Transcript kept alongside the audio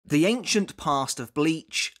The ancient past of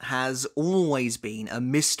Bleach has always been a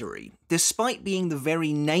mystery. Despite being the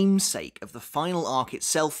very namesake of the final arc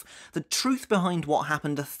itself, the truth behind what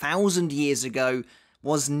happened 1,000 years ago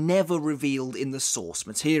was never revealed in the source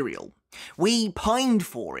material. We pined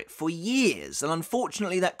for it for years, and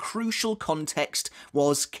unfortunately that crucial context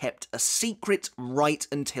was kept a secret right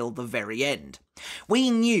until the very end. We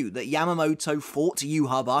knew that Yamamoto fought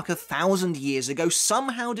Yhwach 1,000 years ago,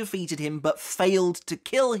 somehow defeated him, but failed to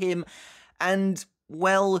kill him, and,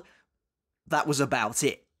 well, that was about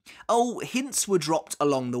it. Oh, hints were dropped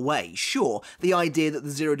along the way, sure, the idea that the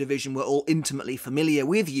Zero Division were all intimately familiar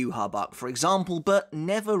with Yhwach, for example, but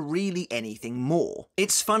never really anything more.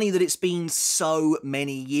 It's funny that it's been so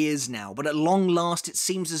many years now, but at long last it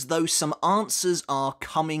seems as though some answers are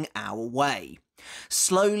coming our way.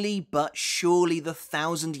 Slowly but surely the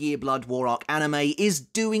 1,000-Year Blood War arc anime is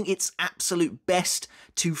doing its absolute best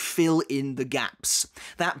to fill in the gaps.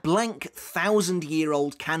 That blank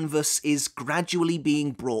 1,000-year-old canvas is gradually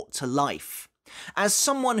being brought to life. As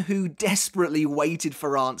someone who desperately waited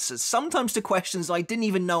for answers, sometimes to questions I didn't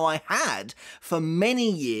even know I had, for many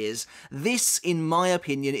years, this, in my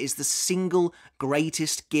opinion, is the single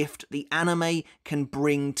greatest gift the anime can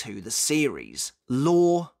bring to the series.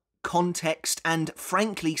 Lore, context, and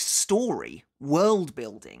frankly story, world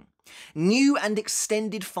building. New and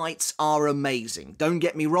extended fights are amazing, don't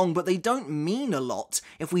get me wrong, but they don't mean a lot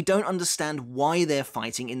if we don't understand why they're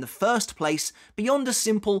fighting in the first place, beyond a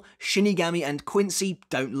simple Shinigami and Quincy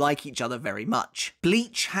don't like each other very much.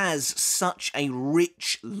 Bleach has such a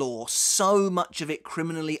rich lore, so much of it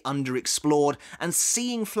criminally underexplored, and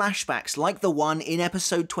seeing flashbacks like the one in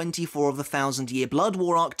episode 24 of the 1,000-Year Blood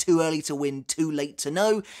War arc, Too Early to Win, Too Late to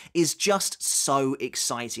Know, is just so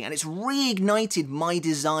exciting, and it's reignited my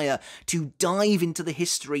desire to dive into the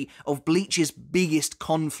history of Bleach's biggest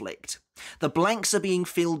conflict. The blanks are being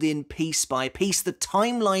filled in piece by piece, the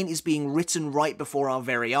timeline is being written right before our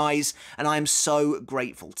very eyes, and I am so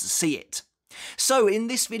grateful to see it. So in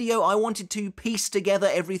this video I wanted to piece together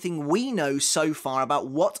everything we know so far about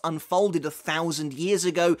what unfolded 1,000 years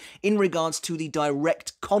ago in regards to the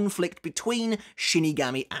direct conflict between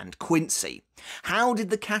Shinigami and Quincy. How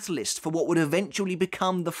did the catalyst for what would eventually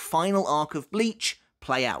become the final arc of Bleach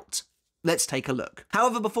play out? Let's take a look.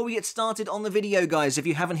 However, before we get started on the video, guys, if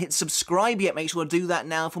you haven't hit subscribe yet, make sure to do that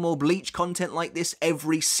now for more Bleach content like this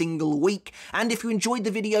every single week. And if you enjoyed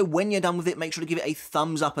the video, when you're done with it, make sure to give it a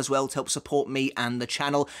thumbs up as well to help support me and the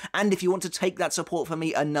channel. And if you want to take that support for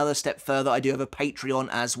me another step further, I do have a Patreon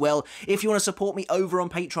as well. If you want to support me over on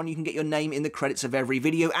Patreon, you can get your name in the credits of every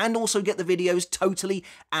video and also get the videos totally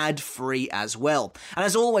ad-free as well. And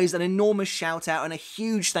as always, an enormous shout out and a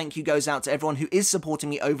huge thank you goes out to everyone who is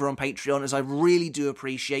supporting me over on Patreon, as I really do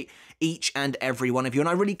appreciate each and every one of you, and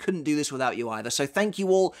I really couldn't do this without you either, so thank you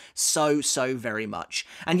all so very much.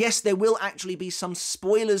 And yes, there will actually be some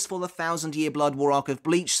spoilers for the 1,000-Year Blood War arc of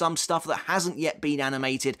Bleach, some stuff that hasn't yet been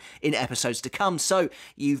animated in episodes to come, so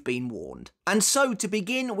you've been warned. And so, to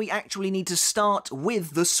begin, we actually need to start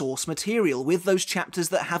with the source material, with those chapters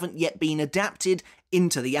that haven't yet been adapted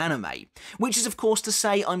into the anime. Which is of course to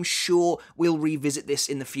say I'm sure we'll revisit this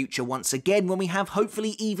in the future once again when we have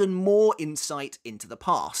hopefully even more insight into the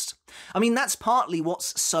past. I mean, that's partly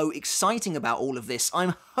what's so exciting about all of this.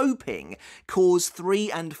 I'm hoping Cores 3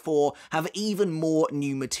 and 4 have even more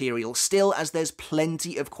new material still, as there's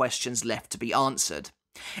plenty of questions left to be answered.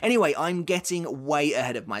 Anyway, I'm getting way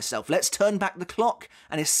ahead of myself. Let's turn back the clock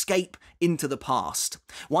and escape into the past.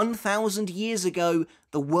 1,000 years ago,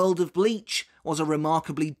 the world of Bleach was a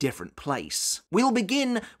remarkably different place. We'll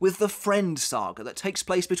begin with the Friend Saga that takes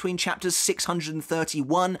place between chapters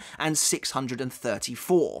 631 and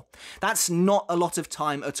 634. That's not a lot of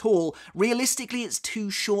time at all. Realistically, it's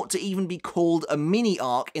too short to even be called a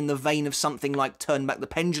mini-arc in the vein of something like Turn Back the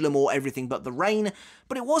Pendulum or Everything But the Rain,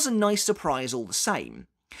 but it was a nice surprise all the same.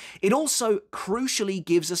 It also crucially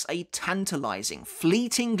gives us a tantalizing,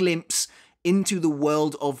 fleeting glimpse into the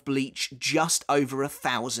world of Bleach just over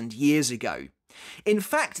 1,000 years ago. In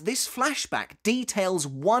fact, this flashback details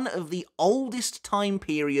one of the oldest time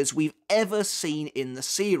periods we've ever seen in the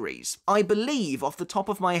series. I believe, off the top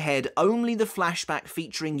of my head, only the flashback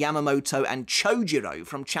featuring Yamamoto and Chojiro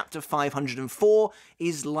from chapter 504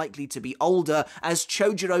 is likely to be older, as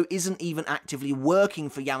Chojiro isn't even actively working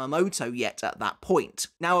for Yamamoto yet at that point.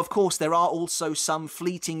 Now, of course, there are also some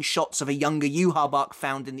fleeting shots of a younger Yhwach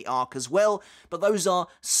found in the arc as well, but those are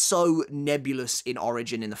so nebulous in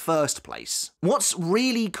origin in the first place. What's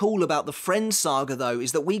really cool about the Friend Saga, though,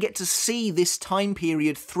 is that we get to see this time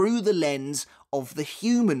period through the lens of the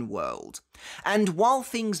human world. And while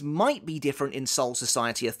things might be different in Soul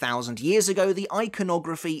Society 1,000 years ago, the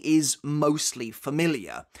iconography is mostly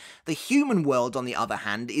familiar. The human world, on the other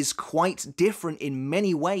hand, is quite different in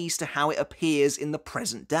many ways to how it appears in the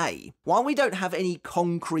present day. While we don't have any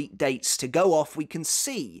concrete dates to go off, we can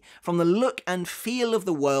see from the look and feel of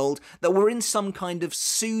the world that we're in some kind of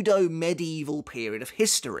pseudo-medieval period of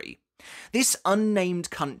history. This unnamed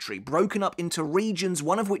country, broken up into regions,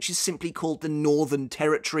 one of which is simply called the Northern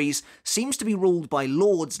Territories, seems to be ruled by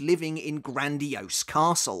lords living in grandiose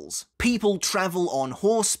castles. People travel on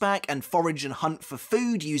horseback and forage and hunt for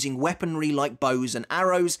food using weaponry like bows and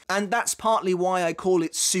arrows, and that's partly why I call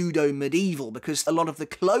it pseudo-medieval, because a lot of the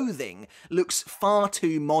clothing looks far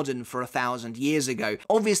too modern for 1,000 years ago.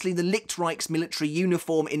 Obviously, the Lichtreich's military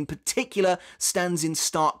uniform in particular stands in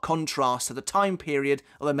stark contrast to the time period,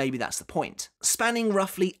 although maybe that's the point. Spanning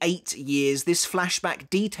roughly 8 years, this flashback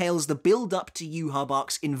details the build-up to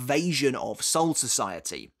Yhwach's invasion of Soul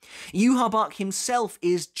Society. Yhwach himself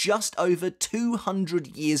is just over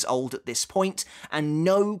 200 years old at this point, and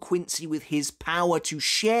no Quincy with his power to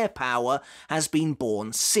share power has been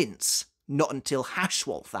born since. Not until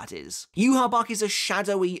Yhwach, that is. Yhwach is a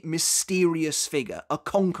shadowy, mysterious figure, a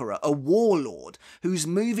conqueror, a warlord, who's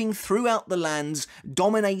moving throughout the lands,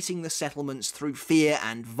 dominating the settlements through fear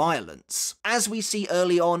and violence. As we see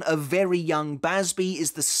early on, a very young Basby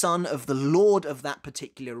is the son of the lord of that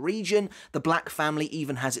particular region. The Black family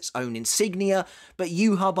even has its own insignia, but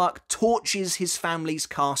Yhwach torches his family's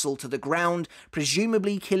castle to the ground,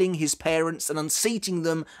 presumably killing his parents and unseating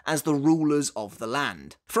them as the rulers of the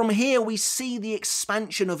land. From here we see the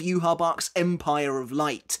expansion of Yhwach's Empire of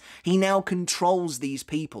Light. He now controls these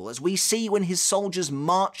people, as we see when his soldiers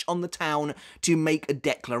march on the town to make a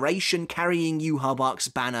declaration carrying Yhwach's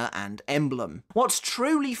banner and emblem. What's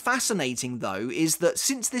truly fascinating, though, is that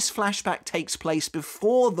since this flashback takes place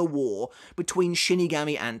before the war between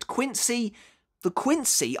Shinigami and Quincy, the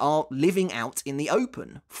Quincy are living out in the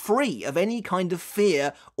open, free of any kind of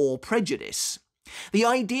fear or prejudice. The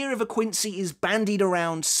idea of a Quincy is bandied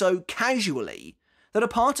around so casually that a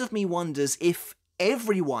part of me wonders if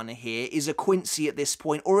everyone here is a Quincy at this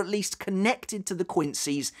point, or at least connected to the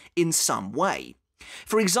Quincy's in some way.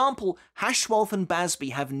 For example, Yhwach and Basby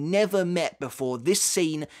have never met before this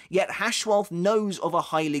scene, yet Yhwach knows of a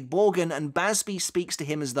Heilig Borgen and Basby speaks to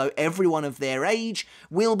him as though everyone of their age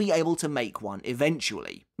will be able to make one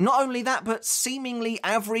eventually. Not only that, but seemingly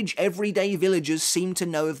average, everyday villagers seem to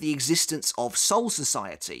know of the existence of Soul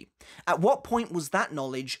Society. At what point was that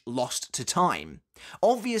knowledge lost to time?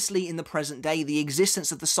 Obviously, in the present day, the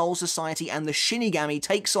existence of the Soul Society and the Shinigami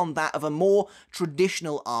takes on that of a more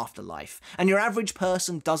traditional afterlife, and your average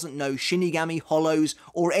person doesn't know Shinigami, hollows,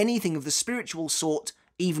 or anything of the spiritual sort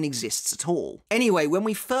even exists at all. Anyway, when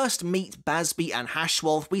we first meet Basby and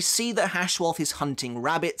Yhwach, we see that Yhwach is hunting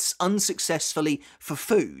rabbits unsuccessfully for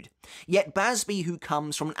food. Yet Basby, who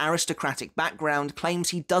comes from an aristocratic background, claims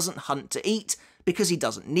he doesn't hunt to eat because he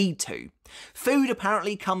doesn't need to. Food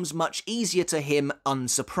apparently comes much easier to him,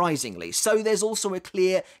 unsurprisingly, so there's also a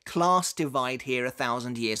clear class divide here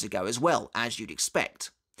 1,000 years ago as well, as you'd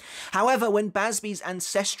expect. However, when Basby's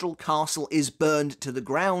ancestral castle is burned to the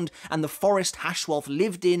ground, and the forest Yhwach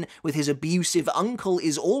lived in with his abusive uncle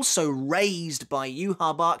is also razed by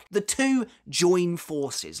Yhwach, the two join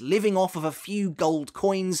forces, living off of a few gold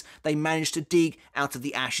coins they managed to dig out of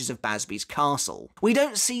the ashes of Basby's castle. We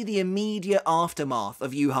don't see the immediate aftermath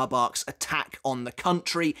of Yhwach's attack on the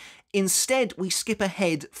country. Instead, we skip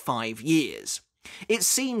ahead 5 years. It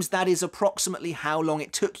seems that is approximately how long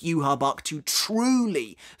it took Yhwach to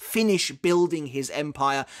truly finish building his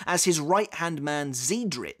empire, as his right-hand man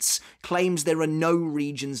Zedritz claims there are no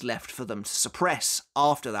regions left for them to suppress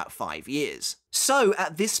after that 5 years. So,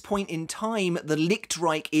 at this point in time, the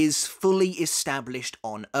Lichtreich is fully established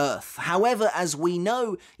on Earth. However, as we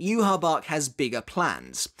know, Yhwach has bigger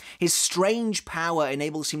plans. His strange power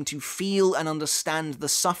enables him to feel and understand the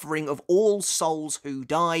suffering of all souls who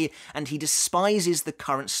die, and he despises the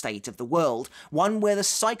current state of the world, one where the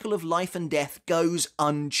cycle of life and death goes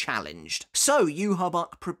unchallenged. So,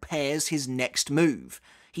 Yhwach prepares his next move.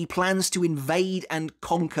 He plans to invade and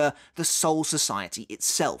conquer the Soul Society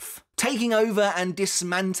itself. Taking over and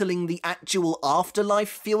dismantling the actual afterlife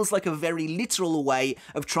feels like a very literal way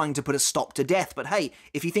of trying to put a stop to death, but hey,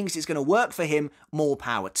 if he thinks it's going to work for him, more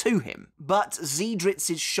power to him. But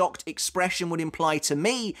Zedritz's shocked expression would imply to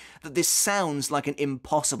me that this sounds like an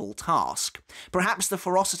impossible task. Perhaps the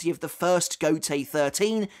ferocity of the first GOTEI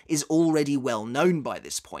 13 is already well known by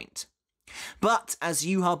this point. But as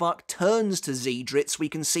Yhwach turns to Zeidritz, we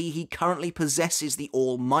can see he currently possesses the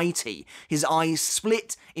Almighty, his eyes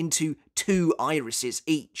split into 2 irises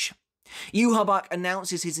each. Yhwach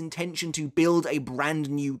announces his intention to build a brand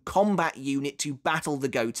new combat unit to battle the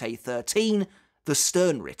GOTEI 13, the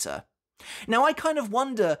Sternritter. Now I kind of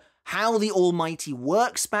wonder how the Almighty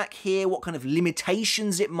works back here, what kind of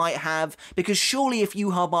limitations it might have, because surely if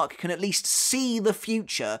Yhwach can at least see the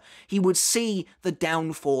future, he would see the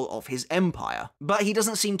downfall of his empire. But he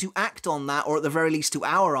doesn't seem to act on that, or at the very least to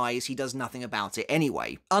our eyes, he does nothing about it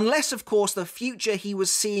anyway. Unless, of course, the future he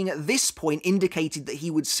was seeing at this point indicated that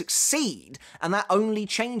he would succeed, and that only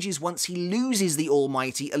changes once he loses the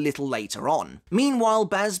Almighty a little later on. Meanwhile,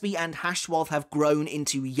 Bazby and Hashwalth have grown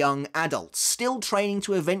into young adults, still training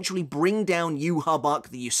to eventually bring down Yhwach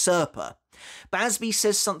the Usurper. Bazby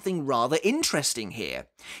says something rather interesting here.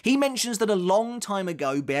 He mentions that a long time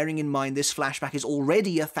ago, bearing in mind this flashback is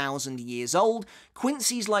already 1,000 years old,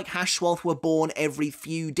 Quincy's like Hashwalth were born every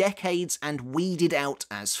few decades and weeded out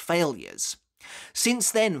as failures.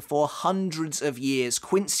 Since then, for hundreds of years,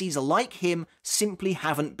 Quincy's like him simply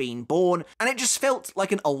haven't been born, and it just felt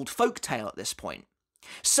like an old folktale at this point.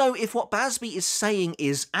 So if what Bazby is saying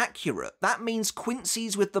is accurate, that means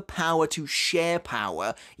Quincy's with the power to share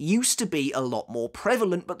power used to be a lot more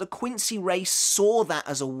prevalent, but the Quincy race saw that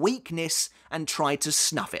as a weakness and tried to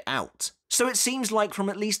snuff it out. So it seems like from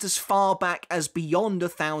at least as far back as beyond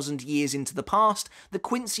 1,000 years into the past, the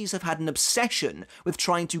Quincy's have had an obsession with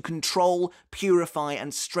trying to control, purify,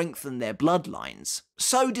 and strengthen their bloodlines.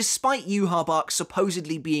 So despite Yhwach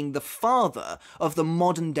supposedly being the father of the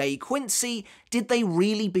modern-day Quincy, did they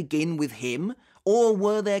really begin with him? Or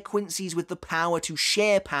were there Quincy's with the power to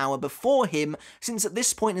share power before him, since at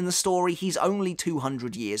this point in the story he's only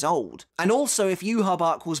 200 years old? And also, if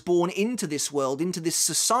Yhwach was born into this world, into this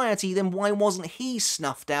society, then why wasn't he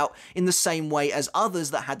snuffed out in the same way as others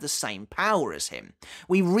that had the same power as him?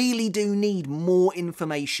 We really do need more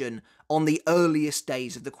information on the earliest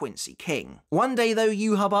days of the Quincy King. One day though,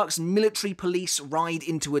 Yhwach's military police ride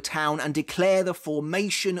into a town and declare the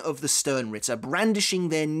formation of the Sternritter, brandishing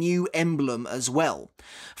their new emblem as well.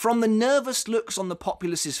 From the nervous looks on the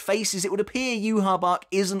populace's faces, it would appear Yhwach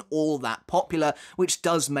isn't all that popular, which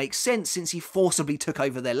does make sense since he forcibly took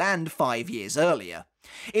over their land 5 years earlier.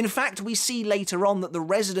 In fact, we see later on that the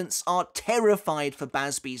residents are terrified for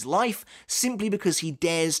Bazby's life simply because he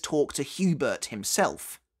dares talk to Hubert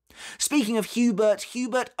himself. Speaking of Hubert,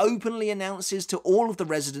 Hubert openly announces to all of the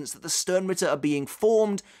residents that the Sternritter are being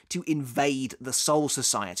formed to invade the Soul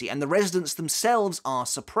Society, and the residents themselves are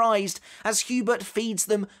surprised as Hubert feeds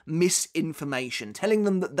them misinformation, telling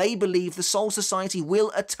them that they believe the Soul Society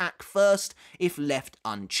will attack first if left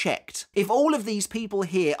unchecked. If all of these people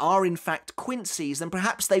here are in fact Quincy's, then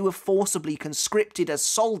perhaps they were forcibly conscripted as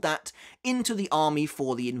soldat into the army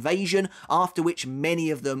for the invasion, after which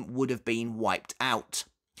many of them would have been wiped out.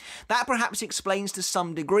 That perhaps explains to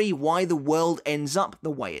some degree why the world ends up the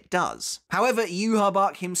way it does. However,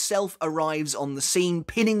 Yhwach himself arrives on the scene,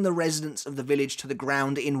 pinning the residents of the village to the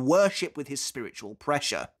ground in worship with his spiritual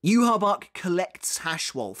pressure. Yhwach collects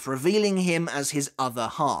Hashwalth, revealing him as his other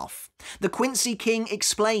half. The Quincy King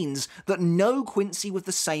explains that no Quincy with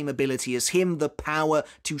the same ability as him, the power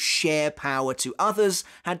to share power to others,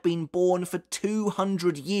 had been born for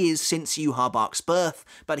 200 years since Yhwach's birth,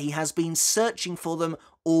 but he has been searching for them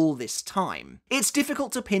all this time. It's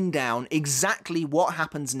difficult to pin down exactly what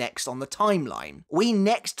happens next on the timeline. We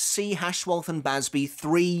next see Hashwalth and Bazby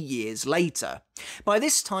 3 years later. By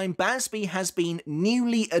this time, Bazby has been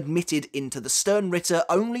newly admitted into the Sternritter,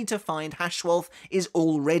 only to find Hashwalth is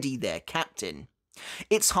already their captain.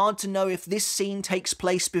 It's hard to know if this scene takes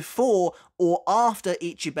place before or after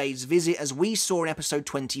Ichibei's visit, as we saw in episode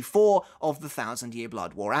 24 of the 1,000-Year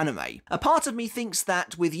Blood War anime. A part of me thinks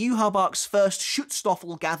that with Yhwach's first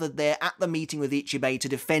Schutzstaffel gathered there at the meeting with Ichibei to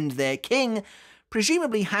defend their king,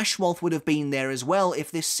 presumably Hashwalth would have been there as well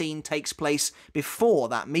if this scene takes place before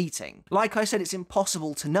that meeting. Like I said, it's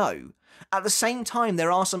impossible to know. At the same time,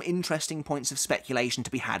 there are some interesting points of speculation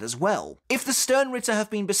to be had as well. If the Sternritter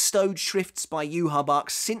have been bestowed shrifts by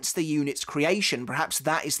Yhwach since the unit's creation, perhaps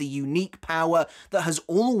that is the unique power that has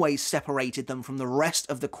always separated them from the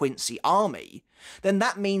rest of the Quincy army, then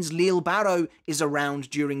that means Lil Barrow is around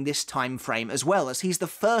during this time frame as well, as he's the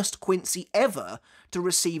first Quincy ever to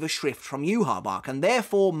receive a shrift from Yhwach, and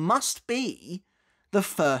therefore must be the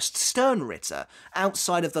first Sternritter,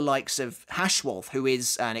 outside of the likes of Hashwalth, who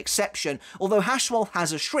is an exception, although Hashwalth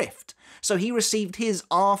has a shrift, so he received his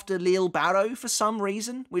after Lil Barrow for some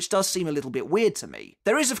reason, which does seem a little bit weird to me.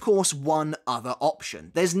 There is of course one other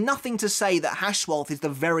option. There's nothing to say that Yhwach is the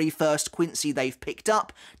very first Quincy they've picked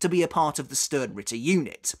up to be a part of the sternritter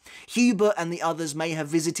unit. Hubert and the others may have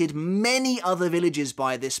visited many other villages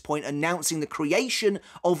by this point, announcing the creation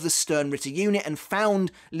of the sternritter unit, and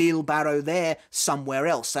found Lil Barrow there somewhere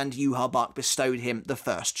else, and Yhwach bestowed him the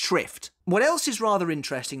first shrift. What else is rather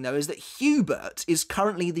interesting though is that Hubert is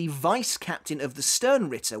currently the vice captain of the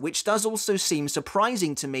sternritter, which does also seem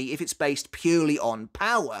surprising to me if it's based purely on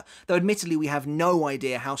power, though admittedly we have no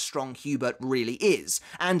idea how strong Hubert really is,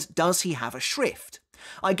 and does he have a shrift?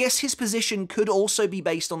 I guess his position could also be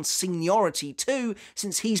based on seniority too,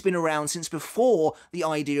 since he's been around since before the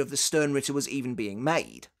idea of the sternritter was even being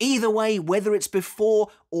made. Either way, whether it's before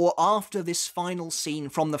or after this final scene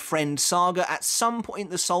from the Friend Saga, at some point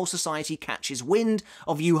the Soul Society catches wind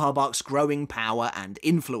of Yhwach's growing power and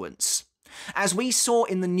influence. As we saw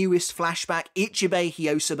in the newest flashback, Ichibei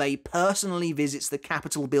Hyosebe personally visits the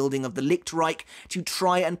Capitol building of the Lichtreich to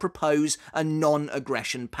try and propose a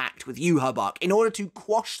non-aggression pact with Yhwach in order to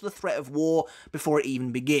quash the threat of war before it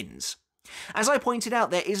even begins. As I pointed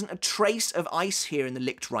out, there isn't a trace of ice here in the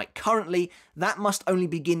Lichtreich currently. That must only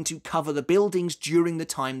begin to cover the buildings during the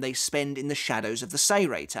time they spend in the shadows of the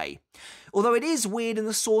Seirete. Although it is weird, in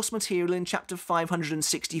the source material in chapter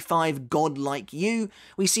 565, Godlike You,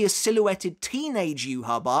 we see a silhouetted teenage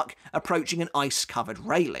Yhwach approaching an ice-covered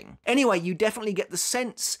railing. Anyway, you definitely get the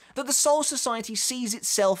sense that the Soul Society sees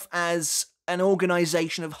itself as an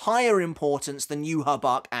organisation of higher importance than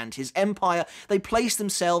Yhwach and his empire. They place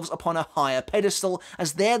themselves upon a higher pedestal,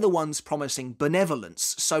 as they're the ones promising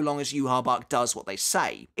benevolence, so long as Yhwach does what they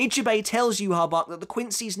say. Ichibei tells Yhwach that the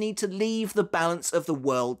Quincy's need to leave the balance of the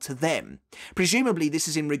world to them. Presumably this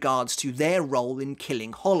is in regards to their role in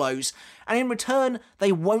killing Hollows, and in return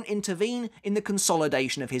they won't intervene in the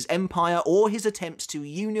consolidation of his empire or his attempts to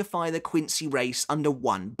unify the Quincy race under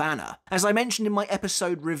one banner. As I mentioned in my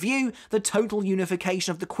episode review, the total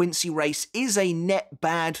unification of the Quincy race is a net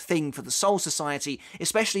bad thing for the Soul Society,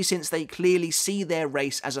 especially since they clearly see their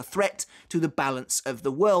race as a threat to the balance of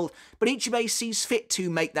the world, but Ichibei sees fit to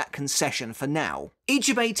make that concession for now.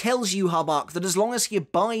 Ichibei tells Yhwach that as long as he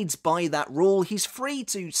abides by that rule, he's free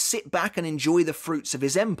to sit back and enjoy the fruits of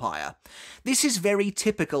his empire. This is very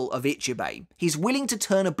typical of Ichibei. He's willing to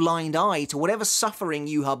turn a blind eye to whatever suffering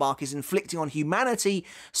Yhwach is inflicting on humanity,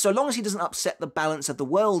 so long as he doesn't upset the balance of the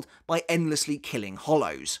world by endlessly killing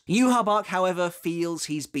Hollows. Yhwach, however, feels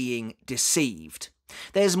he's being deceived.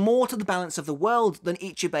 There's more to the balance of the world than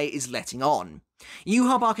Ichibei is letting on.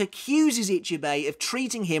 Yhwach accuses Ichibei of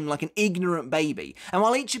treating him like an ignorant baby, and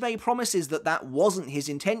while Ichibei promises that that wasn't his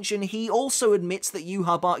intention, he also admits that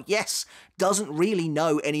Yhwach, yes, doesn't really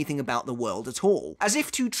know anything about the world at all. As if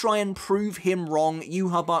to try and prove him wrong,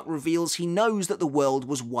 Yhwach reveals he knows that the world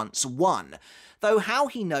was once one, though how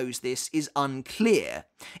he knows this is unclear.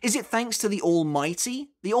 Is it thanks to the Almighty?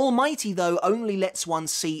 The Almighty, though, only lets one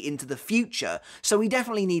see into the future, so we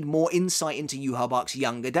definitely need more insight into Yhwach's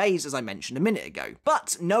younger days, as I mentioned a minute ago.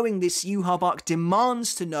 But knowing this, Yhwach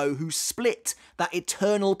demands to know who split that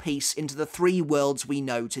eternal peace into the three worlds we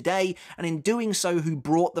know today, and in doing so, who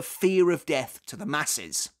brought the fear of death to the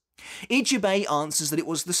masses. Ichibei answers that it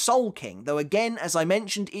was the Soul King, though again, as I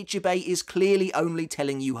mentioned, Ichibei is clearly only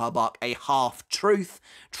telling Yhwach a half-truth,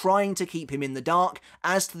 trying to keep him in the dark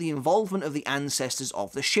as to the involvement of the ancestors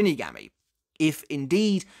of the Shinigami. If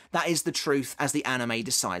indeed that is the truth as the anime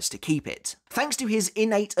decides to keep it. Thanks to his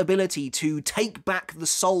innate ability to take back the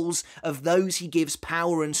souls of those he gives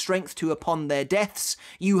power and strength to upon their deaths,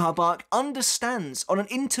 Yhwach understands on an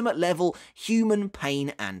intimate level human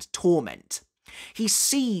pain and torment. He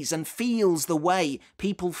sees and feels the way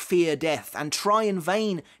people fear death and try in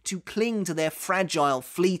vain to cling to their fragile,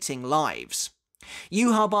 fleeting lives.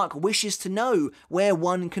 Yhwach wishes to know where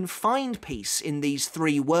one can find peace in these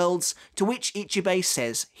three worlds, to which Ichibei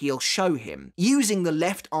says he'll show him. Using the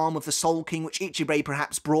left arm of the Soul King, which Ichibei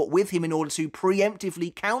perhaps brought with him in order to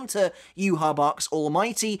preemptively counter Yhwach's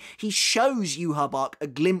Almighty, he shows Yhwach a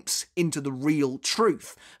glimpse into the real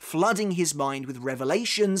truth, flooding his mind with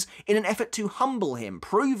revelations in an effort to humble him,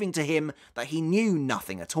 proving to him that he knew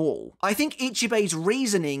nothing at all. I think Ichibei's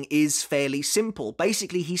reasoning is fairly simple.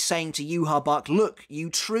 Basically, he's saying to Yhwach, look, you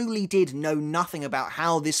truly did know nothing about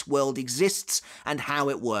how this world exists and how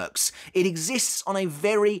it works. It exists on a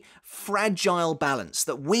very fragile balance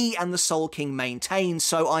that we and the Soul King maintain,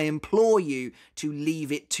 so I implore you to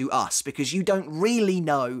leave it to us, because you don't really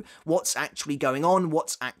know what's actually going on,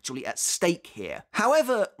 what's actually at stake here.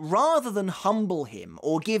 However, rather than humble him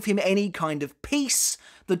or give him any kind of peace,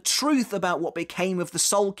 the truth about what became of the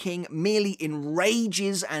Soul King merely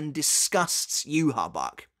enrages and disgusts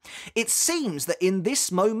Yhwach. It seems that in this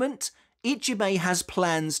moment, Ichibei has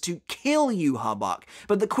plans to kill Yhwach,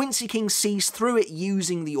 but the Quincy King sees through it,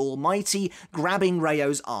 using the Almighty, grabbing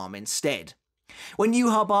Ryo's arm instead. When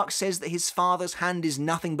Yhwach says that his father's hand is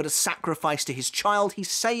nothing but a sacrifice to his child,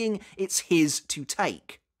 he's saying it's his to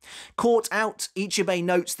take. Caught out, Ichibei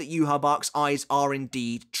notes that Yhwach's eyes are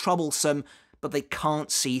indeed troublesome, but they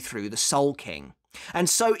can't see through the Soul King. And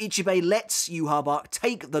so Ichibei lets Yhwach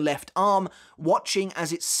take the left arm, watching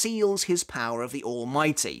as it seals his power of the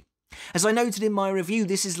Almighty. As I noted in my review,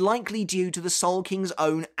 this is likely due to the Soul King's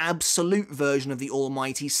own absolute version of the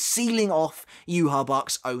Almighty sealing off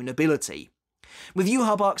Yhwach's own ability. With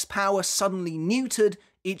Yhwach's power suddenly neutered,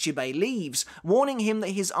 Ichibei leaves, warning him that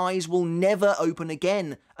his eyes will never open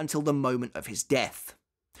again until the moment of his death.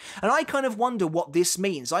 And I kind of wonder what this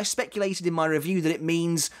means. I speculated in my review that it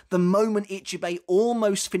means the moment Ichibei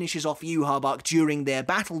almost finishes off Yhwach during their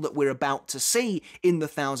battle that we're about to see in the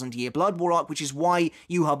 1000-Year Blood War arc, which is why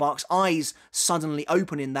Yhwach's eyes suddenly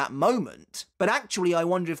open in that moment. But actually, I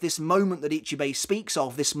wonder if this moment that Ichibei speaks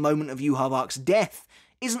of, this moment of Yhwach's death,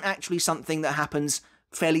 isn't actually something that happens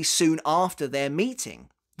fairly soon after their meeting,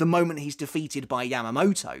 the moment he's defeated by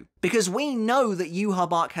Yamamoto. Because we know that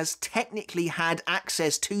Yhwach has technically had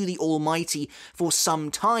access to the Almighty for some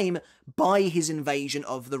time by his invasion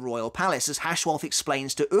of the Royal Palace, as Hashwalth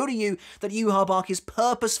explains to Uryu that Yhwach is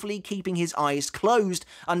purposefully keeping his eyes closed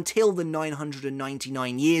until the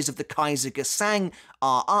 999 years of the Kaiser Gesang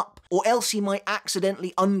are up, or else he might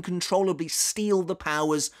accidentally uncontrollably steal the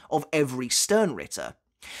powers of every sternritter.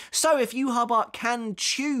 So if Yhwach can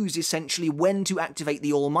choose essentially when to activate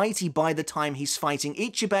the Almighty by the time he's fighting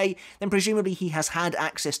Ichibei, then presumably he has had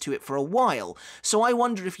access to it for a while. So I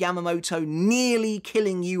wonder if Yamamoto nearly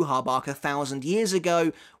killing Yhwach 1,000 years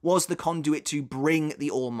ago was the conduit to bring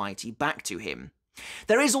the Almighty back to him.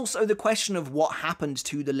 There is also the question of what happened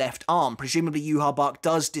to the left arm. Presumably Yhwach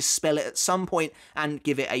does dispel it at some point and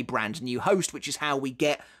give it a brand new host, which is how we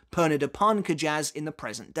get Pernida Pankajaz in the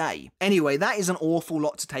present day. Anyway, that is an awful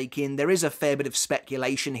lot to take in. There is a fair bit of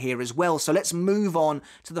speculation here as well, so let's move on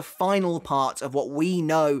to the final part of what we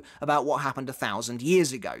know about what happened 1,000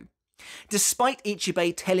 years ago. Despite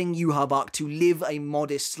Ichibei telling Yhwach to live a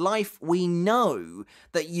modest life, we know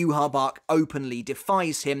that Yhwach openly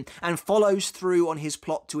defies him and follows through on his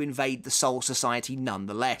plot to invade the Soul Society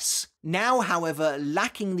nonetheless. Now, however,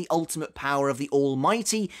 lacking the ultimate power of the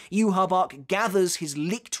Almighty, Yhwach gathers his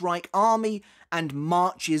Lichtreich army and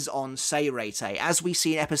marches on Seirete, as we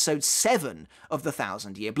see in episode 7 of the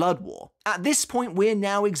 1000-Year Blood War. At this point, we're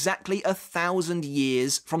now exactly 1,000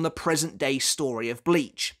 years from the present-day story of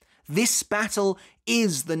Bleach. This battle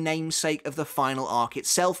is the namesake of the final arc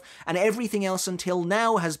itself, and everything else until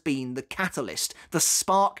now has been the catalyst, the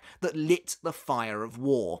spark that lit the fire of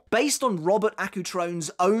war. Based on Robert Akutrone's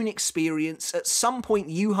own experience, at some point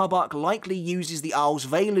Yhwach likely uses the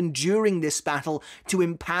Auswählen during this battle to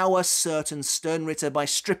empower certain Sternritter by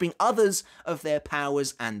stripping others of their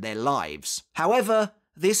powers and their lives. However,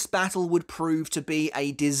 this battle would prove to be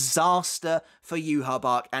a disaster for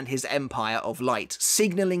Yhwach and his Empire of Light,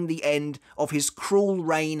 signalling the end of his cruel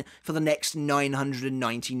reign for the next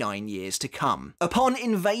 999 years to come. Upon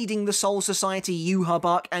invading the Soul Society,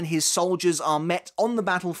 Yhwach and his soldiers are met on the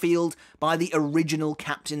battlefield by the original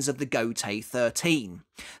captains of the GOTEI 13.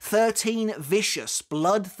 13 vicious,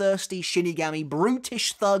 bloodthirsty Shinigami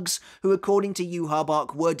brutish thugs who, according to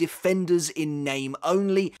Yhwach, were defenders in name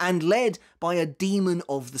only, and led by a demon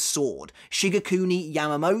of the sword, Shigekuni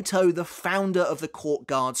Yamamoto, the founder of the Court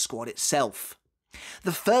Guard Squad itself.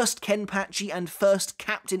 The first Kenpachi and first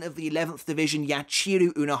captain of the 11th Division,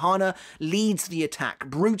 Yachiru Unohana, leads the attack,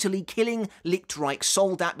 brutally killing Lichtreich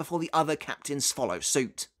Soldat before the other captains follow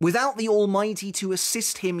suit. Without the Almighty to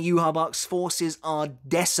assist him, Yhwach's forces are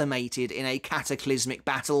decimated in a cataclysmic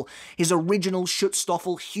battle. His original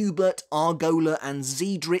Schutzstoffel, Hubert, Argola, and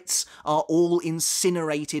Zedritz are all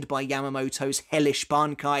incinerated by Yamamoto's hellish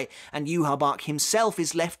bankai, and Yhwach himself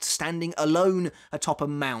is left standing alone atop a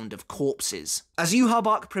mound of corpses. As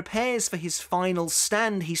Yhwach prepares for his final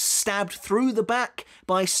stand, he's stabbed through the back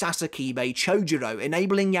by Sasakibei Chojuro,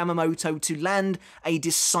 enabling Yamamoto to land a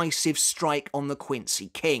decisive strike on the Quincy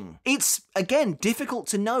king. It's, again, difficult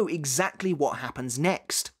to know exactly what happens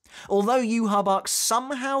next. Although Yhwach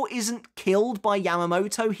somehow isn't killed by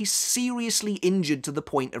Yamamoto, he's seriously injured to the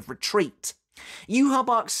point of retreat.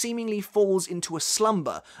 Yhwach seemingly falls into a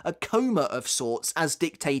slumber, a coma of sorts, as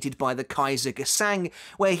dictated by the Kaiser Gesang,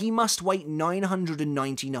 where he must wait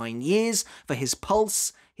 999 years for his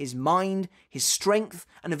pulse, his mind, his strength,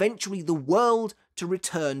 and eventually the world to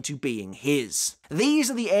return to being his.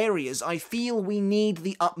 These are the areas I feel we need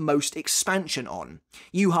the utmost expansion on.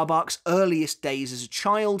 Yhwach's earliest days as a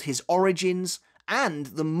child, his origins, and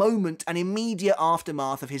the moment and immediate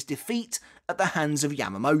aftermath of his defeat at the hands of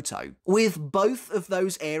Yamamoto. With both of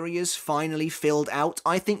those areas finally filled out,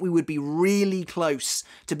 I think we would be really close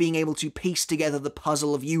to being able to piece together the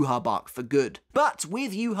puzzle of Yhwach for good. But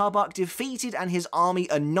with Yhwach defeated and his army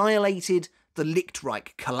annihilated, the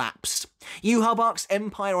Lichtreich collapsed. Yhwach's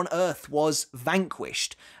empire on Earth was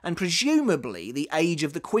vanquished, and presumably the age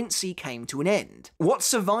of the Quincy came to an end. What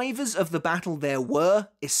survivors of the battle there were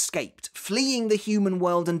escaped, fleeing the human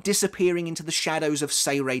world and disappearing into the shadows of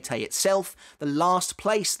Seireitei itself, the last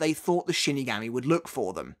place they thought the Shinigami would look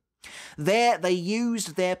for them. There, they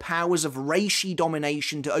used their powers of reishi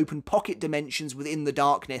domination to open pocket dimensions within the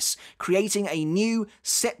darkness, creating a new,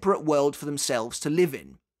 separate world for themselves to live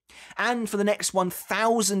in. And for the next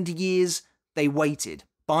 1,000 years, they waited,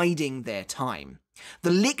 biding their time.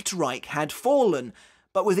 The Lichtreich had fallen,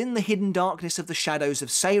 but within the hidden darkness of the shadows of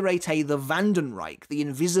Seireitei, the Vandenreich, the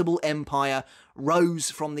invisible empire, rose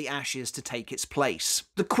from the ashes to take its place.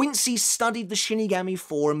 The Quincy studied the Shinigami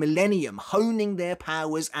for a millennium, honing their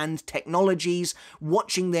powers and technologies,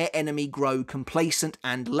 watching their enemy grow complacent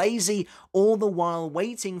and lazy, all the while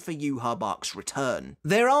waiting for Yhwach's return.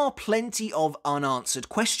 There are plenty of unanswered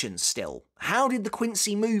questions still. How did the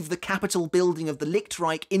Quincy move the capital building of the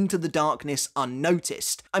Lichtreich into the darkness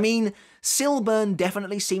unnoticed? I mean, Silburn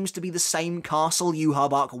definitely seems to be the same castle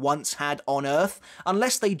Yhwach once had on Earth,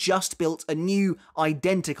 unless they just built a new,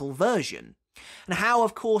 identical version. And how,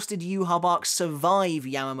 of course, did Yhwach survive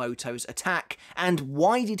Yamamoto's attack, and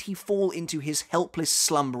why did he fall into his helpless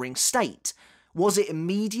slumbering state? Was it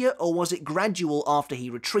immediate, or was it gradual after he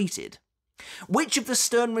retreated? Which of the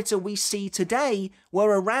sternritter we see today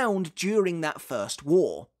were around during that first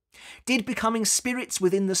war? Did becoming spirits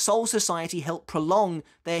within the Soul Society help prolong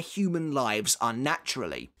their human lives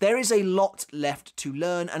unnaturally? There is a lot left to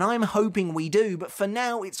learn, and I'm hoping we do, but for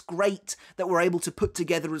now it's great that we're able to put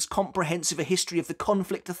together as comprehensive a history of the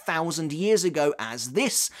conflict 1,000 years ago as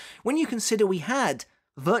this, when you consider we had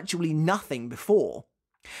virtually nothing before.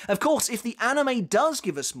 Of course, if the anime does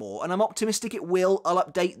give us more, and I'm optimistic it will, I'll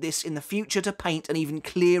update this in the future to paint an even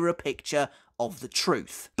clearer picture of the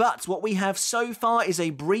truth. But what we have so far is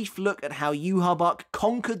a brief look at how Yhwach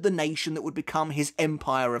conquered the nation that would become his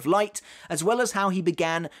Empire of Light, as well as how he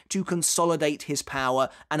began to consolidate his power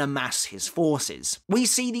and amass his forces. We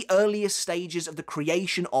see the earliest stages of the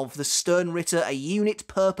creation of the Sternritter, a unit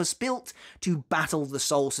purpose-built to battle the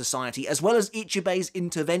Soul Society, as well as Ichibei's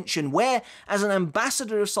intervention, where, as an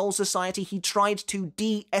ambassador of Soul Society, he tried to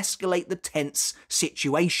de-escalate the tense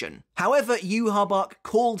situation. However, Yhwach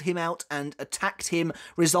called him out and attacked him,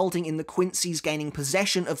 resulting in the Quincy's gaining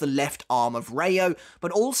possession of the left arm of Rayo,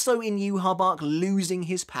 but also in Yhwach losing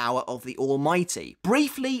his power of the Almighty.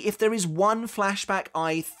 Briefly, if there is one flashback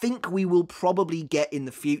I think we will probably get in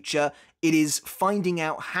the future, it is finding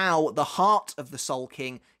out how the heart of the Soul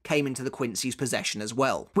King came into the Quincy's possession as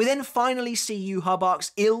well. We then finally see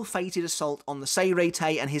Yhwach's ill-fated assault on the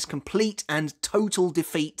Seireitei and his complete and total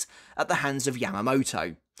defeat at the hands of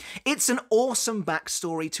Yamamoto. It's an awesome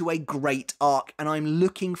backstory to a great arc, and I'm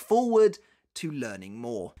looking forward to learning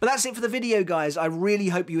more. But that's it for the video, guys. I really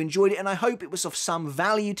hope you enjoyed it, and I hope it was of some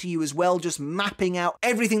value to you as well, just mapping out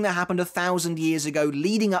everything that happened 1,000 years ago,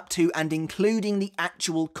 leading up to and including the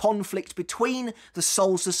actual conflict between the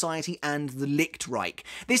Soul Society and the Lichtreich.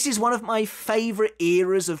 This is one of my favourite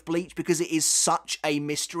eras of Bleach because it is such a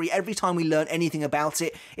mystery. Every time we learn anything about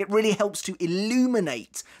it, it really helps to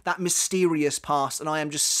illuminate that mysterious past, and I am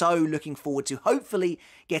just so looking forward to hopefully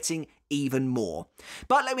getting even more.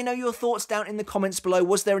 But let me know your thoughts down in the comments below.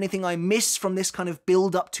 Was there anything I missed from this kind of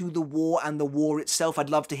build up to the war and the war itself? I'd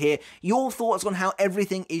love to hear your thoughts on how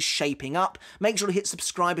everything is shaping up. Make sure to hit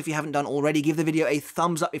subscribe if you haven't done already. Give the video a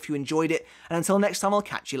thumbs up if you enjoyed it. And until next time, I'll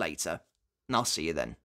catch you later. And I'll see you then.